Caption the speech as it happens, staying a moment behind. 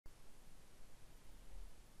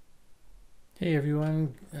Hey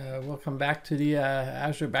everyone, welcome back to the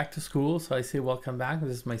Azure Back to School. So I say welcome back.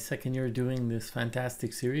 This is my second year doing this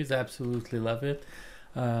fantastic series. I absolutely love it.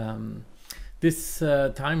 This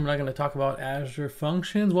time we're not going to talk about Azure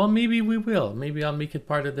functions. Well, maybe we will. Maybe I'll make it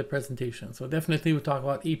part of the presentation. So definitely we'll talk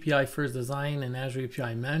about API first design and Azure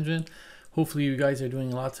API management. Hopefully you guys are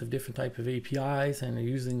doing lots of different type of APIs and are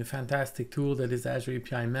using the fantastic tool that is Azure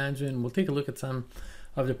API management. We'll take a look at some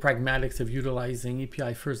of the pragmatics of utilizing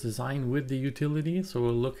API first design with the utility. So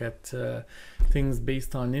we'll look at things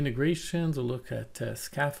based on integrations, we'll look at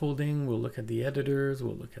scaffolding, we'll look at the editors,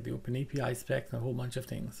 we'll look at the open API spec, and a whole bunch of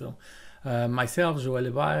things. So myself, Joël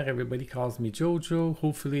Hebert, everybody calls me Jojo.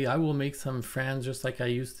 Hopefully I will make some friends just like I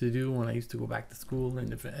used to do when I used to go back to school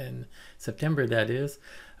in September, that is.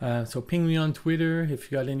 So ping me on Twitter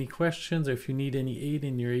if you got any questions or if you need any aid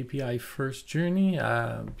in your API first journey.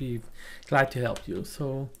 Be glad to help you.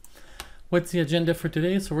 So what's the agenda for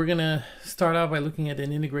today? So we're going to start out by looking at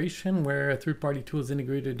an integration where a third-party tool is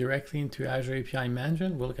integrated directly into Azure API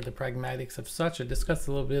management. We'll look at the pragmatics of such and discuss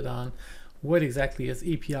a little bit on what exactly is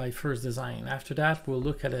API first design. After that, we'll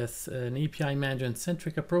look at an API management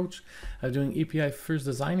centric approach of doing API first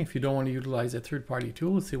design. If you don't want to utilize a third-party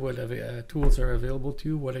tool, see what tools are available to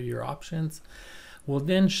you, what are your options. We'll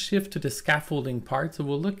then shift to the scaffolding part. So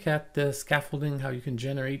we'll look at the scaffolding, how you can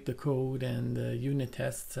generate the code and the unit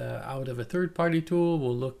tests out of a third-party tool.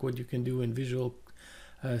 We'll look what you can do in Visual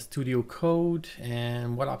Studio Code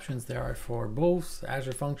and what options there are for both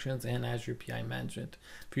Azure Functions and Azure API Management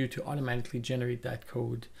for you to automatically generate that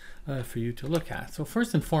code for you to look at. So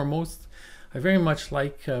first and foremost, I very much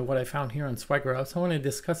like what I found here on Swagger House. I want to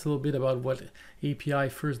discuss a little bit about what API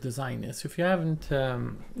first design is. So if you haven't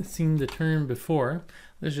seen the term before,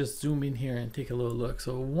 let's just zoom in here and take a little look.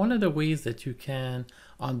 So one of the ways that you can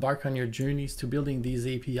embark on your journeys to building these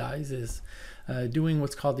APIs is doing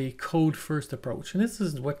what's called the code first approach. And this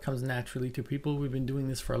is what comes naturally to people. We've been doing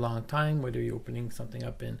this for a long time, whether you're opening something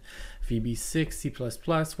up in VB6, C++,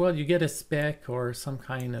 well, you get a spec or some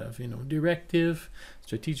kind of, directive,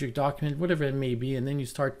 strategic document, whatever it may be, and then you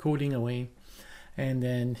start coding away. And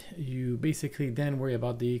then you basically then worry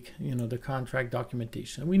about the, the contract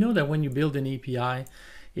documentation. We know that when you build an API,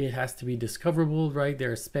 it has to be discoverable, right?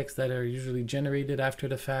 There are specs that are usually generated after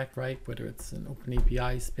the fact, right? Whether it's an open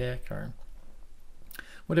API spec or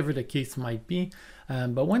whatever the case might be.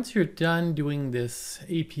 But once you're done doing this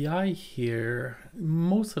API here,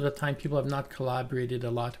 most of the time people have not collaborated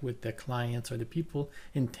a lot with the clients or the people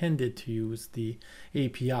intended to use the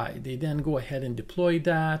API. They then go ahead and deploy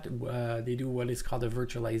that. They do what is called a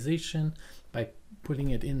virtualization by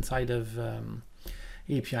putting it inside of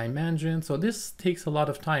API management. So this takes a lot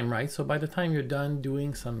of time, right? So by the time you're done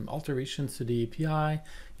doing some alterations to the API,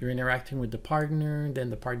 you're interacting with the partner, then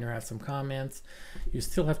the partner has some comments. You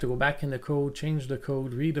still have to go back in the code, change the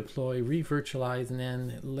code, redeploy, re-virtualize, and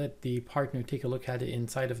then let the partner take a look at it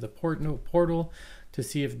inside of the portal to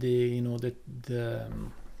see if the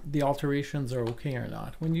the alterations are okay or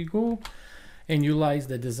not. When you go and utilize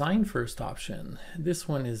the design first option, this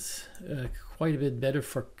one is quite a bit better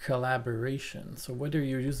for collaboration. So whether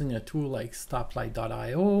you're using a tool like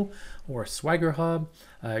stoplight.io or Swagger Hub,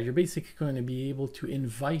 you're basically going to be able to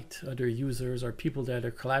invite other users or people that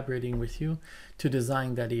are collaborating with you to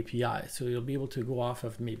design that API. So you'll be able to go off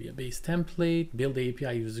of maybe a base template, build the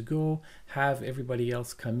API as you go, have everybody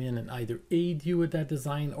else come in and either aid you with that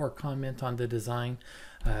design or comment on the design.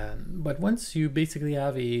 But once you basically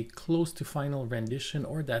have a close to final rendition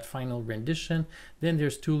or that final rendition, then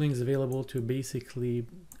there's toolings available to basically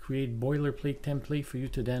create boilerplate template for you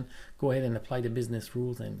to then go ahead and apply the business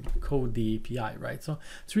rules and code the API, right? So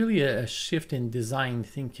it's really a shift in design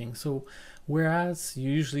thinking. So whereas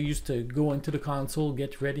you usually used to go into the console,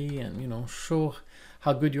 get ready and show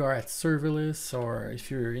how good you are at serverless, or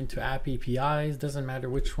if you're into app APIs, doesn't matter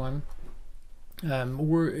which one.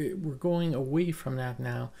 We're going away from that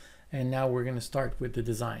now, and now we're going to start with the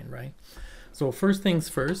design, right? So first things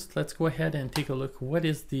first, let's go ahead and take a look. What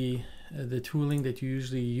is the tooling that you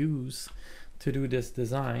usually use to do this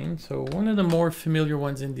design? So one of the more familiar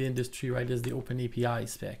ones in the industry, right, is the open API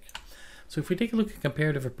spec. So if we take a look at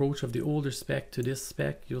comparative approach of the older spec to this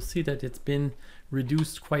spec, you'll see that it's been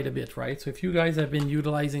reduced quite a bit, right? So if you guys have been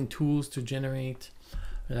utilizing tools to generate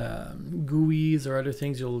GUIs or other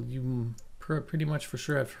things, you pretty much for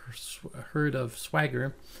sure have heard of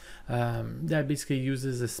Swagger. That basically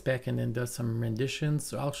uses a spec and then does some renditions.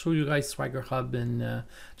 So I'll show you guys Swagger Hub in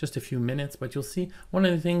just a few minutes, but you'll see one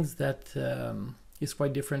of the things that is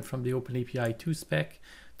quite different from the OpenAPI 2 spec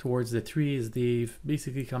towards the 3 is they've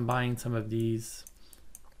basically combined some of these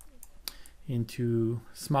into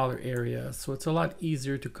smaller areas. So it's a lot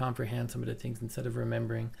easier to comprehend some of the things instead of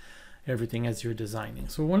remembering everything as you're designing.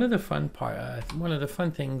 So one of the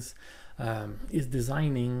fun things is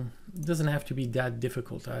designing doesn't have to be that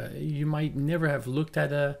difficult. You might never have looked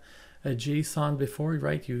at a JSON before,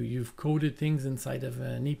 right? You've coded things inside of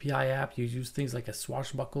an API app. You use things like a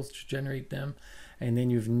swashbuckles to generate them, and then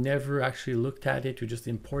you've never actually looked at it. You just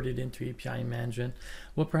import it into API management.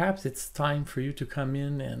 Well, perhaps it's time for you to come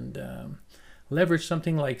in and leverage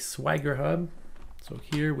something like Swagger Hub. So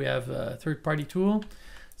here we have a third-party tool,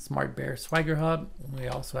 Smart Bear Swagger Hub. We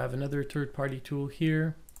also have another third-party tool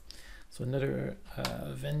here. So another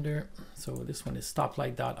vendor. So this one is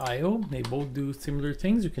stoplight.io. They both do similar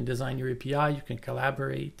things. You can design your API, you can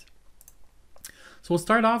collaborate. So we'll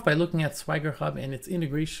start off by looking at Swagger Hub and its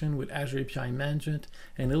integration with Azure API Management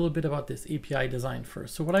and a little bit about this API design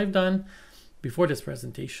first. So what I've done before this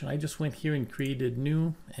presentation, I just went here and created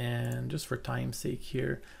new, and just for time's sake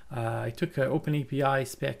here, I took an OpenAPI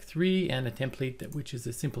spec 3 and a template which is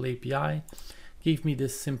a simple API, gave me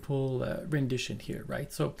this simple rendition here,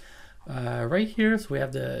 right? So right here, so we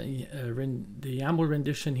have the YAML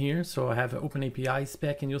rendition here. So I have an OpenAPI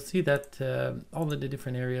spec, and you'll see that all of the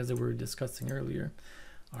different areas that we were discussing earlier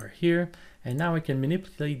are here. And now I can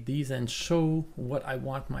manipulate these and show what I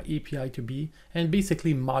want my API to be and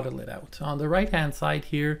basically model it out. On the right hand side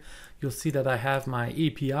here, you'll see that I have my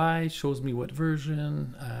API, shows me what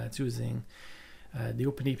version. It's using the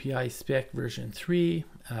OpenAPI spec version 3.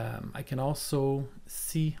 I can also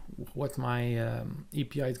see what my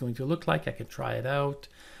API is going to look like. I can try it out.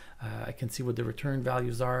 I can see what the return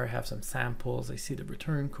values are. I have some samples. I see the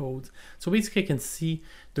return codes. So basically I can see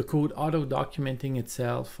the code auto documenting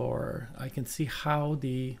itself, or I can see how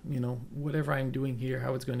the, whatever I'm doing here,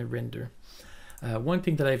 how it's going to render. One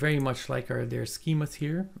thing that I very much like are their schemas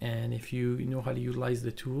here, and if you know how to utilize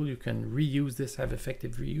the tool, you can reuse this, have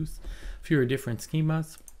effective reuse for your different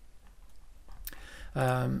schemas.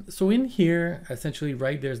 So in here, essentially,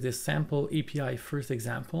 right, there's this sample API first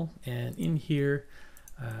example, and in here,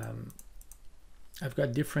 I've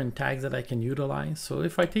got different tags that I can utilize. So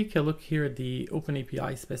if I take a look here at the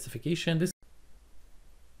OpenAPI specification,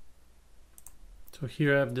 so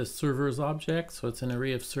here I have the servers object. So it's an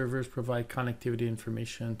array of servers provide connectivity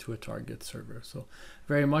information to a target server. So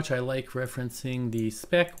very much I like referencing the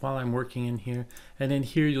spec while I'm working in here. And then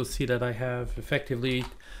here you'll see that I have effectively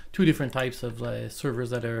two different types of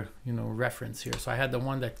servers that are referenced here. So I had the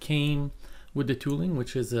one that came with the tooling,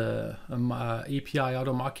 which is a API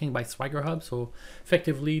auto mocking by Swagger Hub. So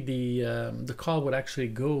effectively the call would actually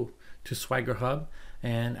go to Swagger Hub,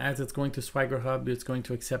 and as it's going to Swagger Hub, it's going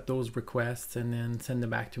to accept those requests and then send them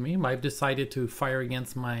back to me. I've decided to fire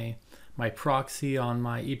against my proxy on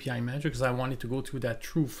my API manager because I wanted to go through that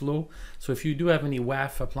true flow. So if you do have any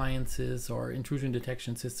WAF appliances or intrusion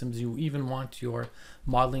detection systems, you even want your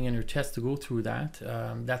modeling and your test to go through that,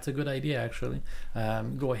 that's a good idea actually.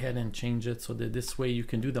 Go ahead and change it so that this way you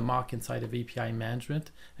can do the mock inside of API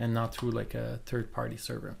management and not through like a third-party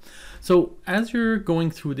server. So as you're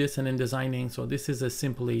going through this and then designing, so this is a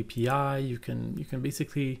simple API. You can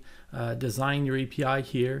basically design your API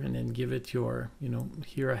here and then give it your,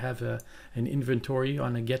 here I have an inventory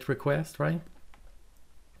on a GET request, right?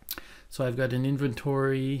 So I've got an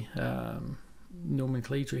inventory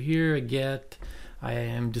nomenclature here, a GET. I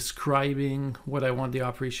am describing what I want the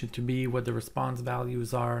operation to be, what the response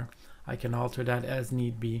values are. I can alter that as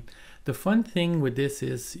need be. The fun thing with this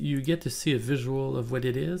is you get to see a visual of what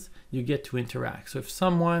it is. You get to interact. So if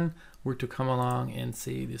someone were to come along and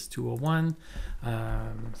say this 201,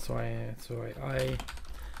 so I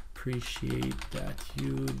appreciate that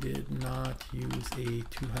you did not use a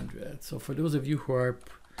 200. So for those of you who are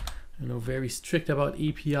very strict about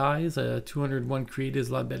APIs, a 201 created is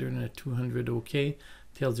a lot better than a 200 OK.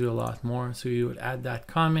 Tells you a lot more. So you would add that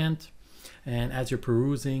comment, and as you're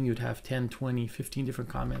perusing, you'd have 10, 20, 15 different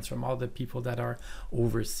comments from all the people that are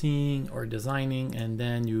overseeing or designing, and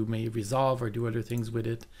then you may resolve or do other things with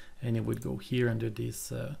it, and it would go here under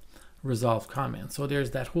this resolve comments. So there's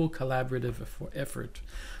that whole collaborative effort.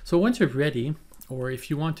 So once you're ready, or if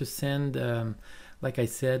you want to send like I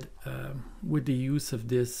said, with the use of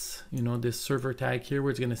this, this server tag here,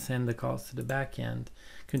 where it's going to send the calls to the backend,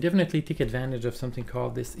 can definitely take advantage of something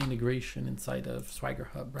called this integration inside of Swagger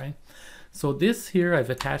Hub, right? So this here,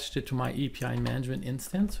 I've attached it to my API management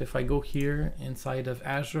instance. So if I go here inside of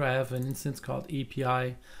Azure, I have an instance called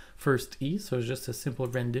API first E. So it's just a simple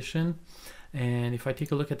rendition. And if I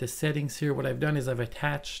take a look at the settings here, what I've done is I've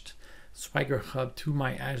attached Swagger Hub to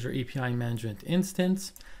my Azure API management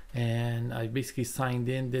instance. And I basically signed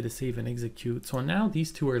in, did a save and execute. So now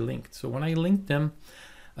these two are linked. So when I link them,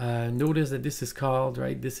 Notice that this is called,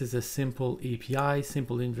 right, this is a simple API,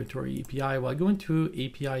 simple inventory API. Well, I go into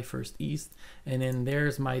API first east, and then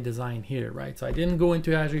there's my design here, right? So I didn't go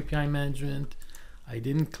into Azure API management. I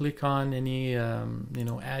didn't click on any,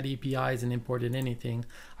 add APIs and imported anything.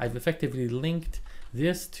 I've effectively linked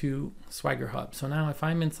this to Swagger Hub. So now if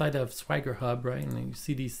I'm inside of Swagger Hub, right, and you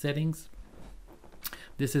see these settings,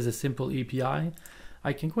 this is a simple API.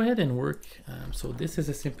 I can go ahead and work. So this is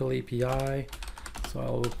a simple API. So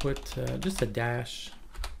I'll put just a dash.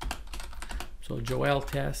 So Joel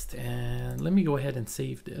test, and let me go ahead and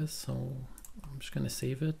save this. So I'm just going to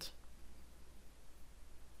save it.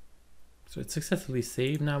 So it's successfully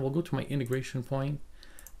saved. Now we'll go to my integration point,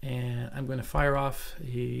 and I'm going to fire off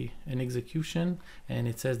an execution, and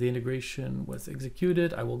it says the integration was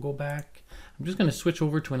executed. I will go back. I'm just going to switch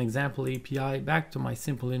over to an example API, back to my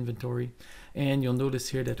simple inventory, and you'll notice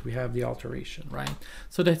here that we have the alteration, right?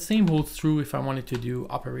 So that same holds true if I wanted to do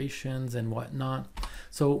operations and whatnot.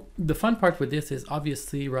 So the fun part with this is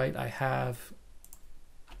obviously, right, I have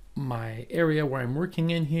my area where I'm working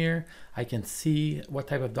in here. I can see what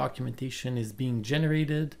type of documentation is being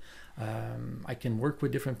generated. I can work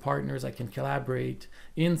with different partners. I can collaborate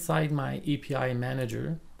inside my API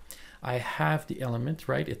manager. I have the element,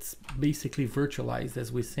 right? It's basically virtualized,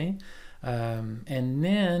 as we say. And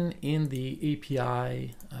then in the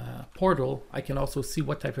API portal, I can also see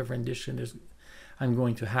what type of rendition I'm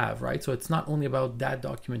going to have, right? So it's not only about that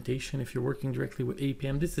documentation. If you're working directly with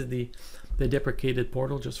APM, this is the deprecated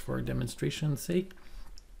portal, just for demonstration's sake.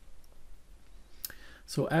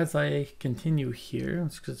 So as I continue here,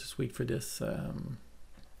 let's just wait for this.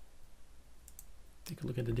 Take a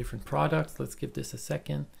look at the different products. Let's give this a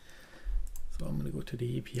second. So I'm going to go to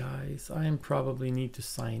the APIs. I probably need to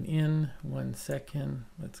sign in. 1 second.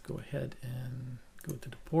 Let's go ahead and go to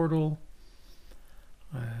the portal.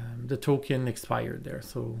 The token expired there,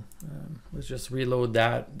 so let's just reload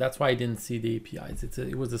that. That's why I didn't see the APIs.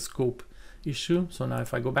 It was a scope issue. So now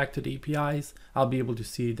if I go back to the APIs, I'll be able to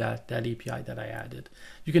see that API that I added.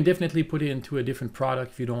 You can definitely put it into a different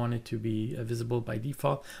product if you don't want it to be visible by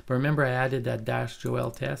default. But remember, I added that dash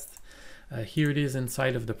Joel test. Here it is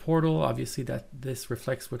inside of the portal. Obviously, this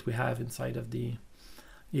reflects what we have inside of the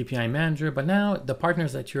API manager. But now the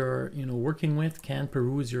partners that you're working with can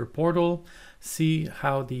peruse your portal, see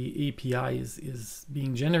how the API is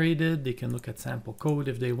being generated. They can look at sample code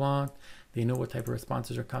if they want. They know what type of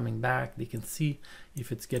responses are coming back. They can see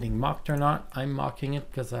if it's getting mocked or not. I'm mocking it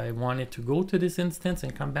because I want it to go to this instance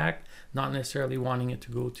and come back, not necessarily wanting it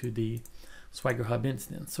to go to the Swagger Hub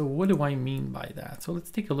instance. So what do I mean by that? So let's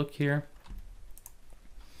take a look here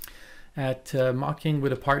at mocking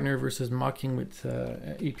with a partner versus mocking with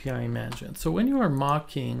API management. So when you are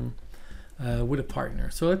mocking with a partner,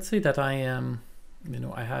 so let's say that I am,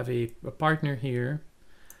 I have a partner here.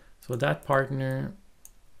 So that partner,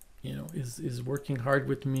 is working hard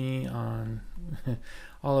with me on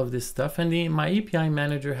all of this stuff. And my API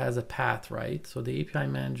manager has a path, right? So the API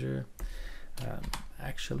manager,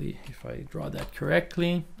 actually, if I draw that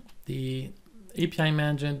correctly, the API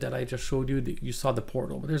manager that I just showed you, you saw the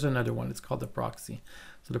portal, but there's another one. It's called the proxy.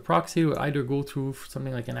 So the proxy will either go through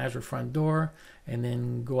something like an Azure front door and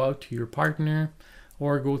then go out to your partner,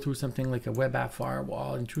 or go through something like a web app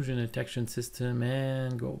firewall, intrusion detection system,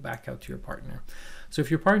 and go back out to your partner. So if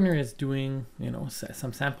your partner is doing,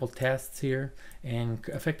 some sample tests here and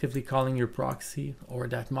effectively calling your proxy or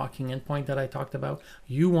that mocking endpoint that I talked about,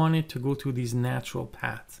 you want it to go through these natural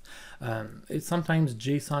paths. Sometimes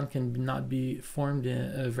JSON can not be formed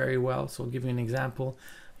very well. So I'll give you an example.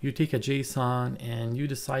 You take a JSON and you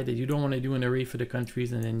decide that you don't want to do an array for the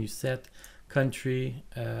countries, and then you set country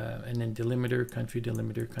and then delimiter, country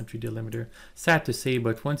delimiter, country delimiter. Sad to say,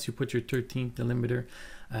 but once you put your 13th delimiter,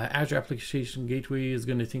 Azure Application Gateway is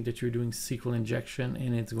going to think that you're doing SQL injection,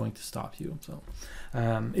 and it's going to stop you. So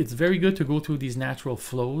it's very good to go through these natural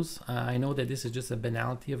flows. I know that this is just a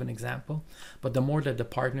banality of an example, but the more that the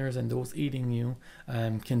partners and those aiding you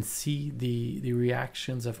can see the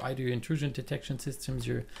reactions of either your intrusion detection systems,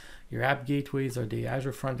 your app gateways, or the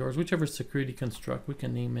Azure front doors, whichever security construct, we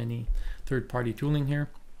can name any third-party tooling here,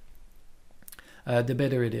 the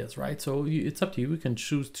better it is, right? So it's up to you. We can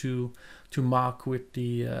choose to mock with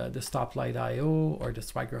the Stoplight.io or the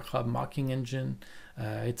Swagger Hub mocking engine.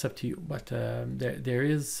 It's up to you, but there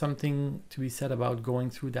is something to be said about going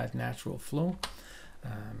through that natural flow.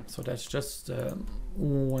 So that's just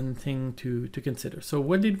one thing to consider. So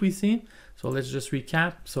what did we see? So let's just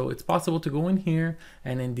recap. So it's possible to go in here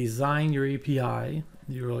and then design your API.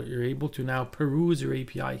 You're able to now peruse your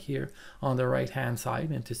API here on the right hand side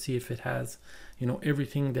and to see if it has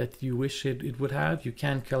everything that you wish it would have. You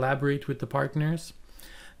can collaborate with the partners.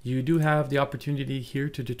 You do have the opportunity here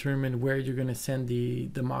to determine where you're going to send the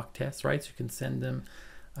mock tests, right? So you can send them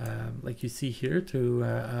like you see here to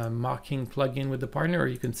a mocking plugin with the partner, or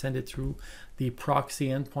you can send it through the proxy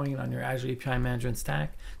endpoint on your Azure API management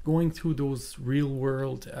stack, going through those real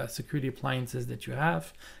world security appliances that you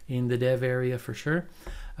have in the dev area for sure.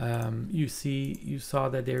 You saw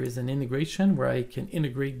that there is an integration where I can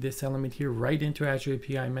integrate this element here right into Azure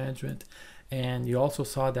API management. And you also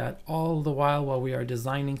saw that all the while we are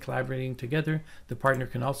designing, collaborating together, the partner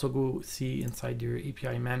can also go see inside your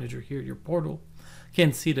API manager here, your portal,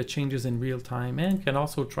 can see the changes in real time, and can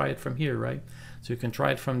also try it from here, right? So you can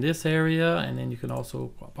try it from this area, and then you can also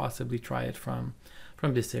possibly try it from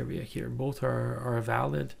this area here. Both are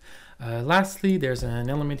valid. Lastly, there's an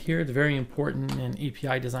element here, it's very important in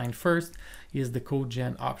API design first, is the code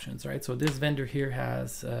gen options, right? So this vendor here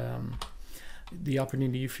has the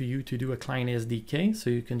opportunity for you to do a client SDK, so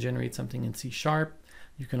you can generate something in C#.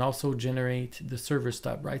 You can also generate the server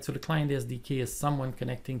stub, right? So the client SDK is someone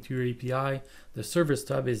connecting to your API. The server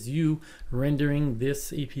stub is you rendering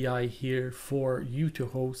this API here for you to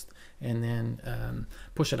host and then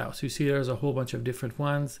push it out. So you see there's a whole bunch of different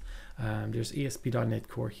ones. There's ASP.NET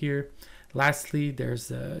Core here. Lastly, there's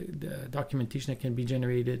the documentation that can be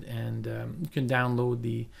generated, and you can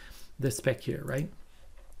download the spec here, right?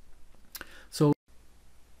 So,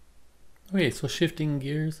 okay, so shifting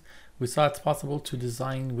gears, we saw it's possible to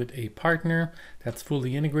design with a partner that's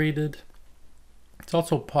fully integrated. It's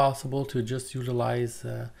also possible to just utilize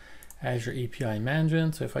Azure API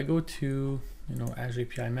Management. So if I go to Azure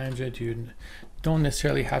API Management, you don't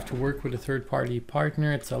necessarily have to work with a third-party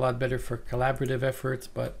partner. It's a lot better for collaborative efforts.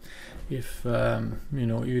 But if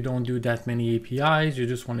you don't do that many APIs, you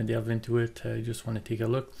just want to delve into it, you just want to take a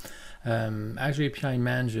look. Azure API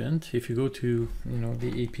Management, if you go to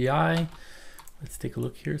the API, let's take a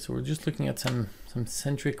look here. So we're just looking at some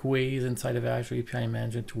centric ways inside of Azure API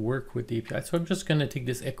Management to work with the API. So I'm just going to take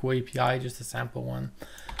this Echo API, just a sample one.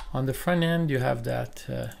 On the front end, you have that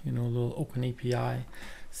little Open API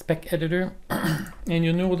spec editor, and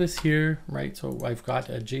you'll notice here, right? So I've got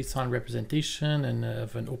a JSON representation and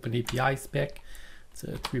of an Open API spec. It's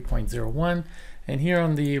a 3.01. And here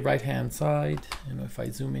on the right hand side, if I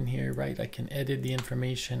zoom in here, right, I can edit the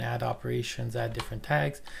information, add operations, add different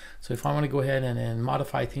tags. So if I want to go ahead and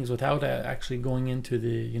modify things without actually going into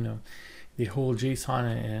the whole JSON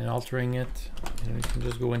and altering it, you can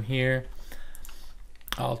just go in here,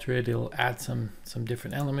 alter it, it'll add some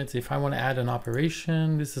different elements. If I want to add an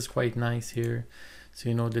operation, this is quite nice here. So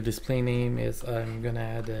the display name is, I'm going to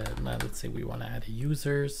add let's say we want to add a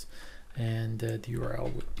users, and the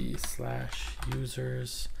URL would be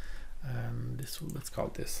 /users. Let's call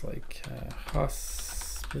this like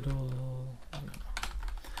hospital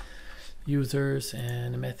users,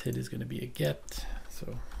 and the method is going to be a get.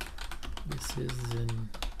 So this is a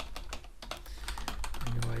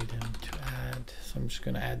new item to add. So I'm just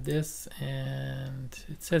going to add this, and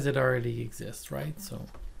it says it already exists, right? So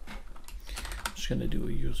I'm just going to do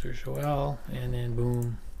a user URL, and then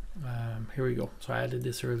boom. Here we go. So I added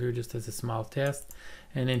this earlier just as a small test,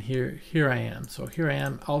 and then here I am. So here I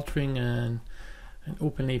am altering an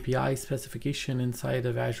Open API specification inside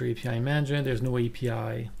of Azure API Management. There's no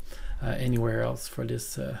API anywhere else for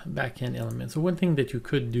this backend element. So one thing that you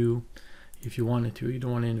could do if you wanted to, you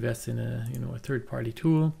don't want to invest in a third-party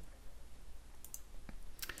tool.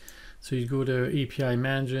 So you go to API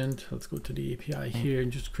Management. Let's go to the API here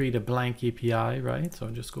and just create a blank API, right? So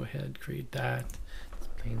just go ahead, create that.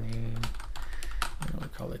 Name, we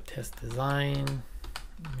call it test design,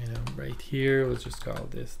 right here, let's just call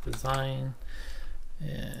this design,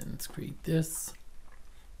 and let's create this.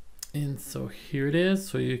 And so here it is.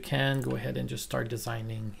 So you can go ahead and just start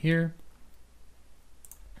designing here.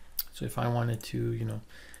 So if I wanted to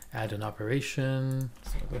add an operation,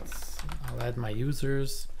 so I'll add my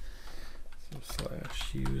users, so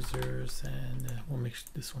 /users, and we'll make sure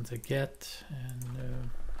this one's a get,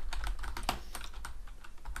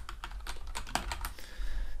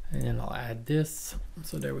 and then I'll add this.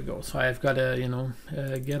 So there we go. So I've got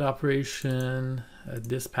a get operation,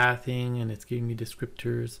 this pathing, and it's giving me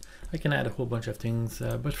descriptors. I can add a whole bunch of things,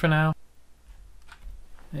 but for now,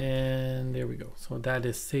 and there we go. So that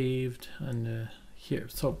is saved and here.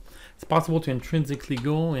 So it's possible to intrinsically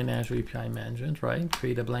go in Azure API Management, right?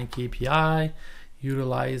 Create a blank API,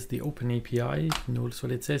 utilize the Open API. Notice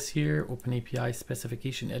what it says here, Open API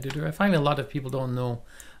specification editor. I find a lot of people don't know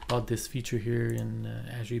about this feature here in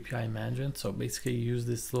Azure API Management. So basically you use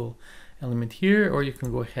this little element here, or you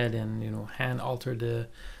can go ahead and hand alter the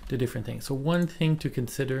different things. So one thing to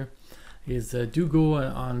consider is do go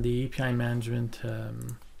on the API Management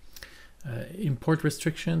import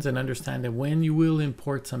restrictions and understand that when you will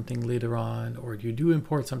import something later on, or you do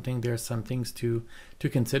import something, there's some things to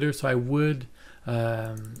consider. So I would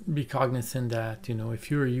be cognizant that, you know,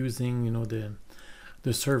 if you're using, you know,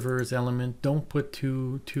 the servers element, don't put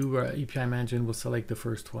two API management. Will select the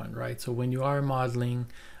first one, right? So when you are modeling,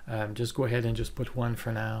 just go ahead and just put one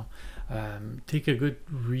for now. Take a good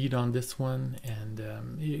read on this one, and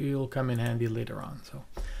it'll come in handy later on. So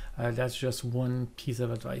that's just one piece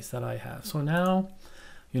of advice that I have. So now,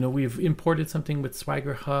 you know, we've imported something with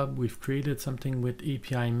Swagger Hub, we've created something with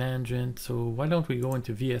API management. So why don't we go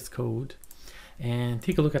into VS Code and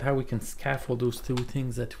take a look at how we can scaffold those two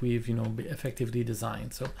things that we've, you know, effectively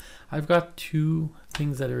designed. So I've got two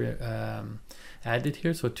things that are added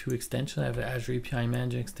here. So two extensions. I have the Azure API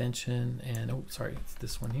Management extension, and oh, sorry, it's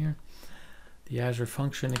this one here, the Azure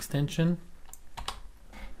Function extension.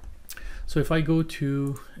 So if I go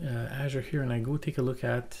to Azure here and I go take a look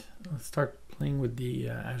at, let's start playing with the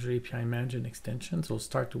Azure API Management extension. So I'll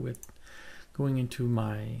start with going into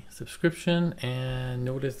my subscription, and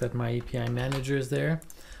notice that my API manager is there.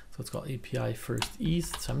 So it's called API First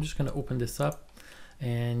East. So I'm just going to open this up,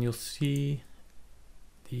 and you'll see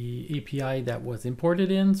the API that was imported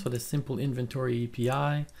in. So the simple inventory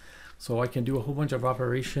API. So I can do a whole bunch of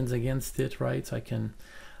operations against it, right? So I can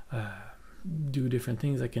do different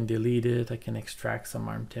things. I can delete it. I can extract some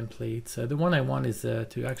ARM templates. The one I want is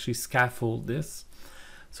to actually scaffold this.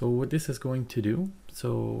 So what this is going to do,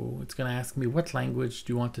 so it's going to ask me what language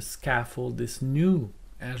do you want to scaffold this new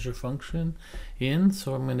Azure function in.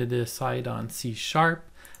 So I'm going to decide on C#,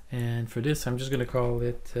 and for this I'm just going to call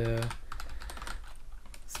it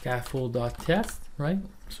scaffold.test, right?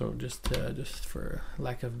 So just for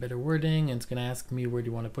lack of better wording, and it's going to ask me where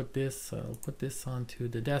do you want to put this. So I'll put this onto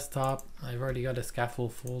the desktop. I've already got a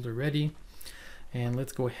scaffold folder ready. And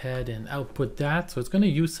let's go ahead and output that. So it's going to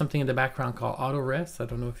use something in the background called AutoRest. I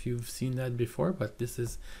don't know if you've seen that before, but this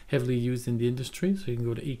is heavily used in the industry. So you can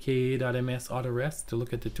go to aka.ms AutoRest to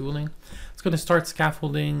look at the tooling. It's going to start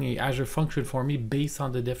scaffolding a Azure function for me based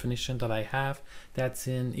on the definition that I have that's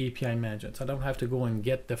in API management. So I don't have to go and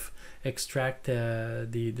get extract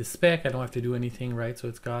the spec. I don't have to do anything, right? So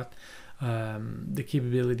it's got the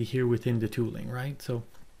capability here within the tooling, right? So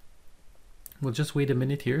we'll just wait a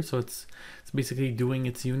minute here. So it's basically doing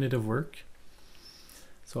its unit of work.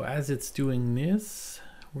 So as it's doing this,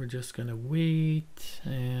 we're just gonna wait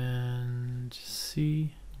and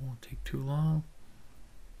see. It won't take too long.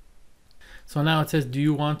 So now it says, do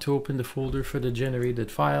you want to open the folder for the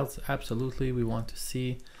generated files? Absolutely, we want to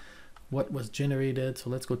see what was generated.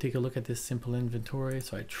 So let's go take a look at this simple inventory.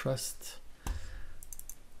 So I trust.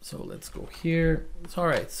 So let's go here. So, all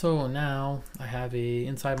right, so now I have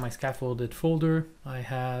inside my scaffolded folder, I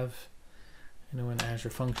have, you know, an Azure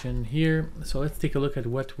function here. So let's take a look at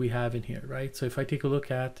what we have in here, right? So if I take a look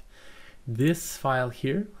at this file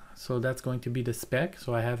here, so that's going to be the spec.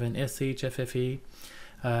 So I have an SHFFA.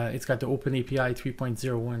 It's got the OpenAPI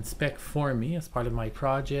 3.01 spec for me as part of my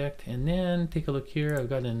project. And then take a look here, I've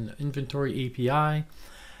got an inventory API.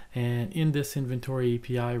 And in this inventory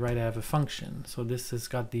API, right, I have a function. So this has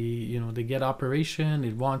got the, you know, the get operation.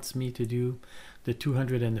 It wants me to do the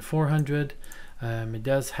 200 and the 400. It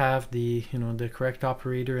does have the, you know, the correct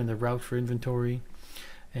operator and the route for inventory.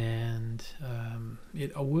 And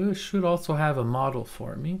it should also have a model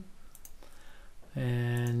for me.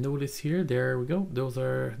 And notice here, there we go. Those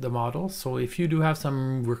are the models. So if you do have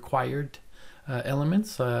some required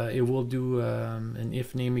elements, it will do an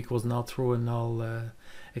if name equals null, throw a null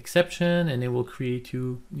exception, and it will create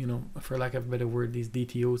you know, for lack of a better word, these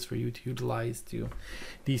DTOs for you to utilize to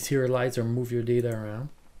deserialize or move your data around.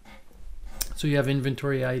 So you have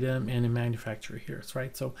inventory item and a manufacturer here,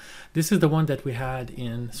 right? So this is the one that we had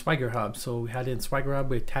in Swagger Hub. So we had it in Swagger Hub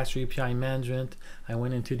with Azure API management. I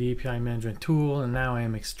went into the API management tool, and now I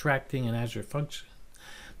am extracting an Azure function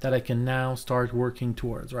that I can now start working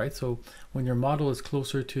towards, right? So when your model is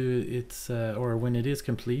closer to its, or when it is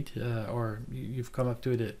complete, or you've come up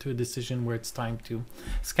to a decision where it's time to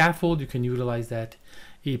scaffold, you can utilize that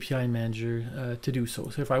API manager to do so.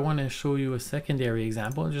 So if I want to show you a secondary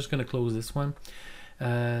example, I'm just going to close this one.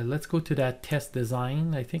 Let's go to that test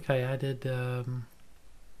design. I think I added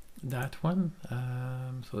that one.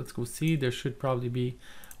 So let's go see. There should probably be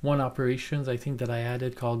one operations I think that I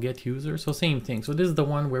added called get user. So same thing. So this is the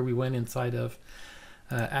one where we went inside of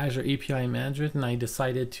Azure API management, and I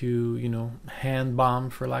decided to, you know, hand bomb,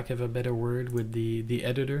 for lack of a better word, with the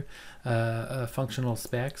editor functional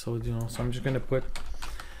spec. So, you know, so I'm just going to put,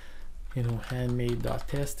 you know,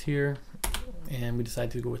 handmade.test here. and we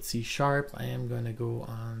decided to go with C#. I am going to go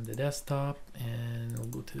on the desktop and we'll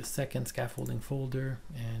go to the second scaffolding folder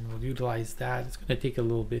and we'll utilize that. It's going to take a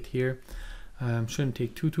little bit here. Shouldn't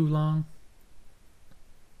take too long.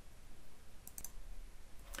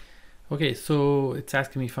 Okay, so it's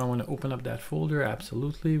asking me if I want to open up that folder.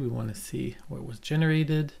 Absolutely. We want to see what was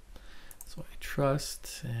generated. So I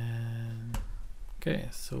trust, and okay,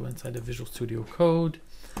 so inside of Visual Studio Code,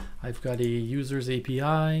 I've got a users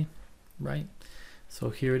API, right? So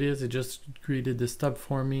here it is. It just created the stub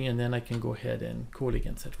for me, and then I can go ahead and code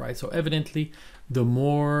against it, right? So evidently, the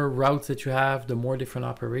more routes that you have, the more different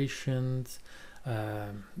operations,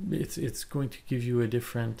 it's going to give you a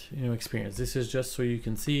different experience. This is just so you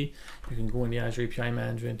can see. You can go in the Azure API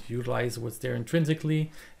management, utilize what's there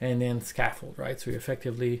intrinsically, and then scaffold, right? So you're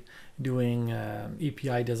effectively doing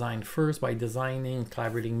API design first by designing,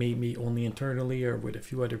 collaborating maybe only internally or with a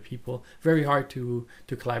few other people. Very hard to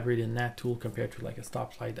collaborate in that tool compared to like a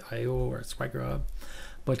Stoplight.io or a Swagger Hub,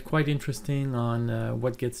 but quite interesting on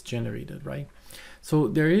what gets generated, right? So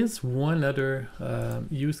there is one other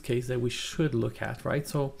use case that we should look at, right?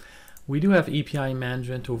 So we do have API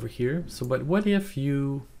management over here. So, but what if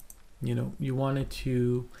you wanted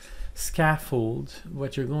to scaffold?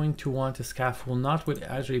 What you're going to want to scaffold not with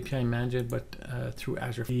Azure API management, but through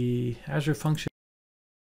Azure, the Azure function.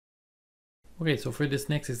 Okay, so for this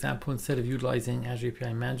next example, instead of utilizing Azure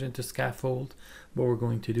API management to scaffold, what we're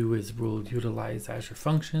going to do is we'll utilize Azure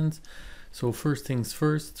functions. So first things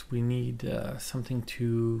first, we need something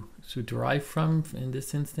to derive from in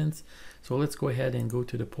this instance. So let's go ahead and go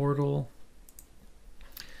to the portal.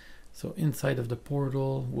 So inside of the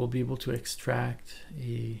portal, we'll be able to extract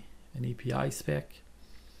an API spec.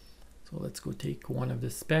 So let's go take one of the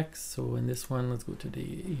specs. So in this one, let's go to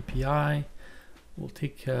the API. We'll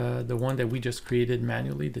take the one that we just created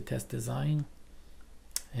manually, the test design.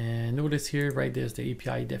 And notice here, right, there's the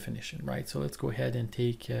API definition, right? So let's go ahead and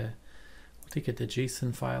take the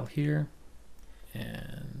JSON file here,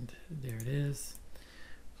 and there it is.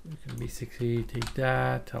 So we can basically take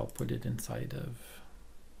that. I'll put it inside of,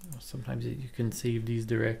 sometimes you can save these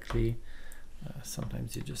directly.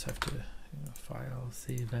 Sometimes you just have to file,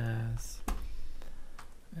 save as,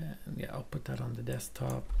 and yeah, I'll put that on the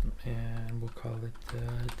desktop, and we'll call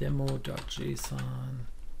it demo.json.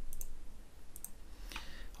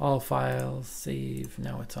 All files, save.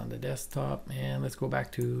 Now it's on the desktop, and let's go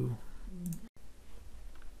back to.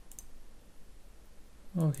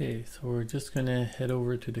 Okay, so we're just gonna head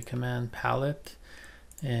over to the command palette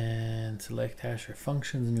and select Azure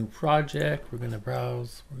Functions, new project. We're gonna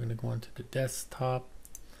browse, we're gonna go into the desktop,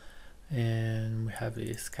 and we have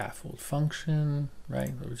a scaffold function,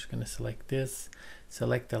 right? We're just gonna select this,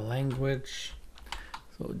 select the language.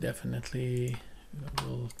 So definitely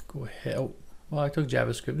we'll go ahead. Oh, well, I took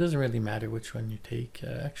JavaScript. Doesn't really matter which one you take.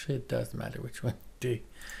 Actually, it does matter which one you take.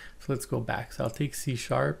 So let's go back. So I'll take C#,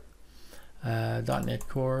 .NET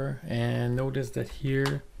Core, and notice that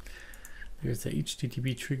here there's a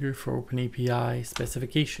HTTP trigger for OpenAPI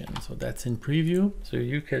specification. So that's in preview. So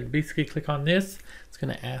you could basically click on this. It's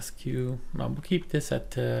going to ask you, we'll keep this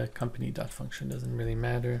at company.function, doesn't really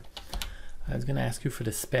matter. It's going to ask you for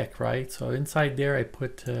the spec, right? So inside there, I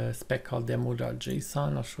put a spec called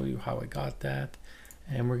demo.json. I'll show you how I got that.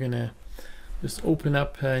 And we're going to just open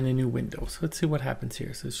up in a new window. So let's see what happens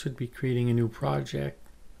here. So it should be creating a new project,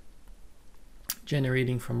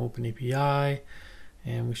 generating from OpenAPI,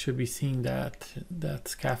 and we should be seeing that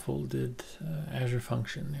scaffolded Azure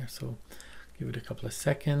function there. So give it a couple of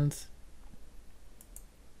seconds.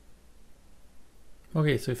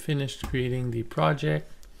 Okay, so I finished creating the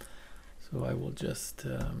project. So I will just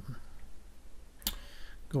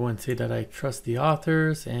go and say that I trust the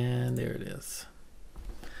authors, and there it is.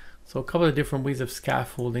 So a couple of different ways of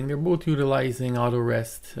scaffolding. They're both utilizing auto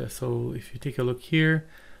rest. So if you take a look here,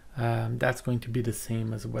 that's going to be the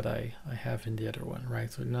same as what I have in the other one, right?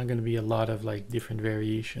 So there's not going to be a lot of like different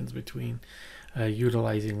variations between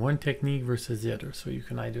utilizing one technique versus the other. So you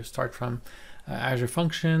can either start from Azure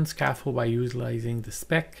Functions, scaffold by utilizing the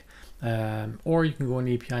spec, or you can go in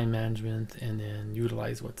API management and then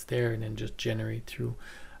utilize what's there and then just generate through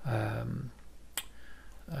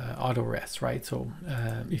auto rest, right? So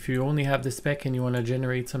if you only have the spec and you want to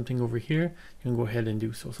generate something over here, you can go ahead and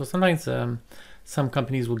do so. So sometimes some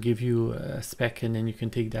companies will give you a spec and then you can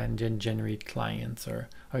take that and then generate clients or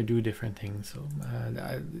do different things. So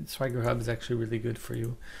Swagger Hub is actually really good for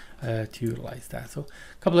you to utilize that. So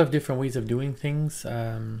a couple of different ways of doing things.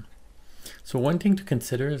 So one thing to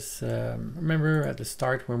consider is, remember at the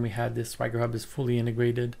start when we had this Swagger Hub is fully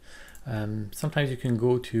integrated. Sometimes you can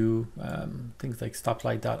go to things like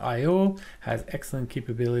stoplight.io, has excellent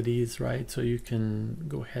capabilities, right? So you can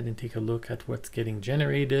go ahead and take a look at what's getting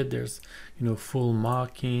generated. There's, full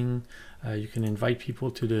mocking. You can invite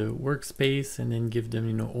people to the workspace and then give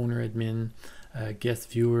them, owner, admin, guest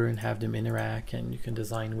viewer, and have them interact, and you can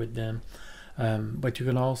design with them. But you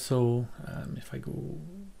can also, if I go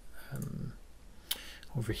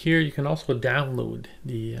over here, you can also download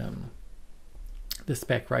the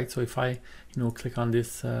spec, right? So if I click on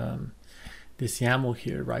this this YAML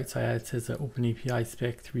here, right? So it says OpenAPI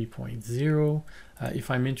spec 3.0.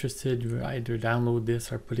 If I'm interested, you either download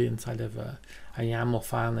this or put it inside of a YAML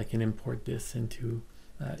file, and I can import this into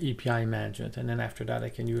API management, and then after that I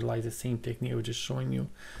can utilize the same technique I was just showing you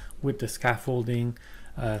with the scaffolding,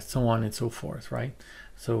 so on and so forth, right?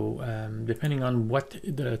 So depending on what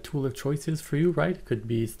the tool of choice is for you, right? It could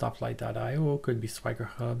be stoplight.io, could be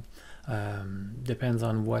Swagger Hub. Depends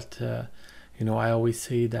on what, I always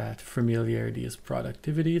say that familiarity is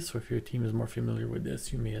productivity. So if your team is more familiar with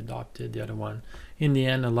this, you may adopt it. The other one, in the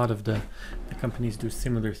end, a lot of the companies do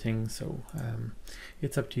similar things. So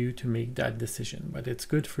it's up to you to make that decision. But it's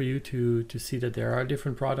good for you to see that there are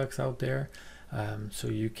different products out there. So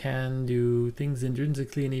you can do things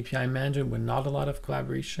intrinsically in API management with not a lot of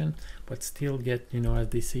collaboration, but still get, as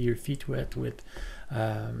they say, your feet wet with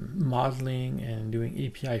modeling and doing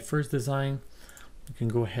API first design. You can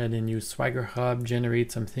go ahead and use Swagger Hub,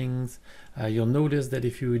 generate some things. You'll notice that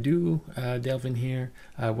if you do delve in here,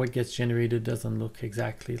 what gets generated doesn't look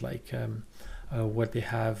exactly like what they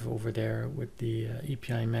have over there with the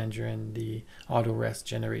API manager and the auto rest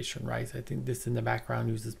generation, right? I think this in the background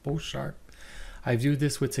uses PostSharp. I've used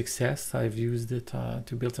this with success. I've used it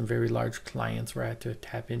to build some very large clients where I had to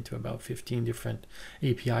tap into about 15 different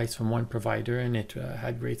APIs from one provider, and it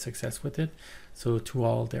had great success with it. So to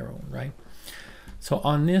all their own, right? So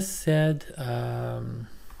on this said,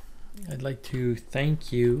 I'd like to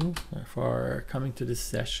thank you for coming to this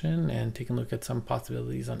session and taking a look at some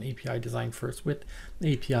possibilities on API design first with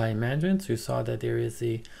API management. So you saw that there is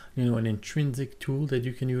an intrinsic tool that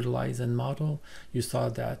you can utilize and model. You saw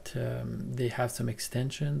that they have some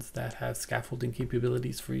extensions that have scaffolding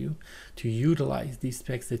capabilities for you to utilize these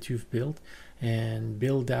specs that you've built and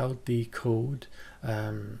build out the code.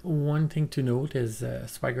 One thing to note is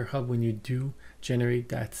Swagger Hub, when you do generate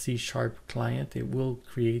that C# client, it will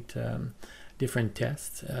create different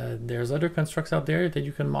tests. There's other constructs out there that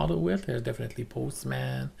you can model with. There's definitely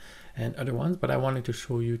Postman and other ones, but I wanted to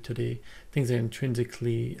show you today things that are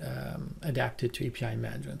intrinsically adapted to API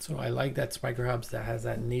management. So I like that Swagger Hubs that has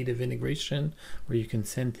that native integration where you can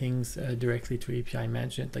send things directly to API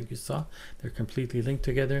management, like you saw. They're completely linked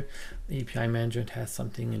together. API management has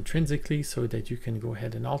something intrinsically so that you can go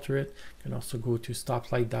ahead and alter it. You can also go to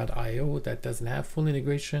stoplight.io that doesn't have full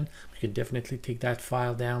integration. You can definitely take that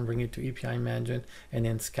file down, bring it to API management, and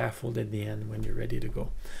then scaffold at the end when you're ready to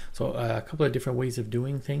go. So a couple of different ways of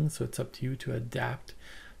doing things. So it's up to you to adapt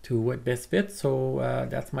to what best fits. So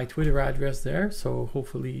that's my Twitter address there. So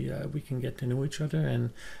hopefully we can get to know each other,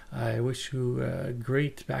 and I wish you a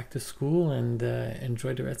great back to school and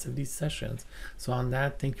enjoy the rest of these sessions. So on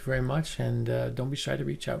that, thank you very much, and don't be shy to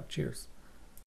reach out. Cheers.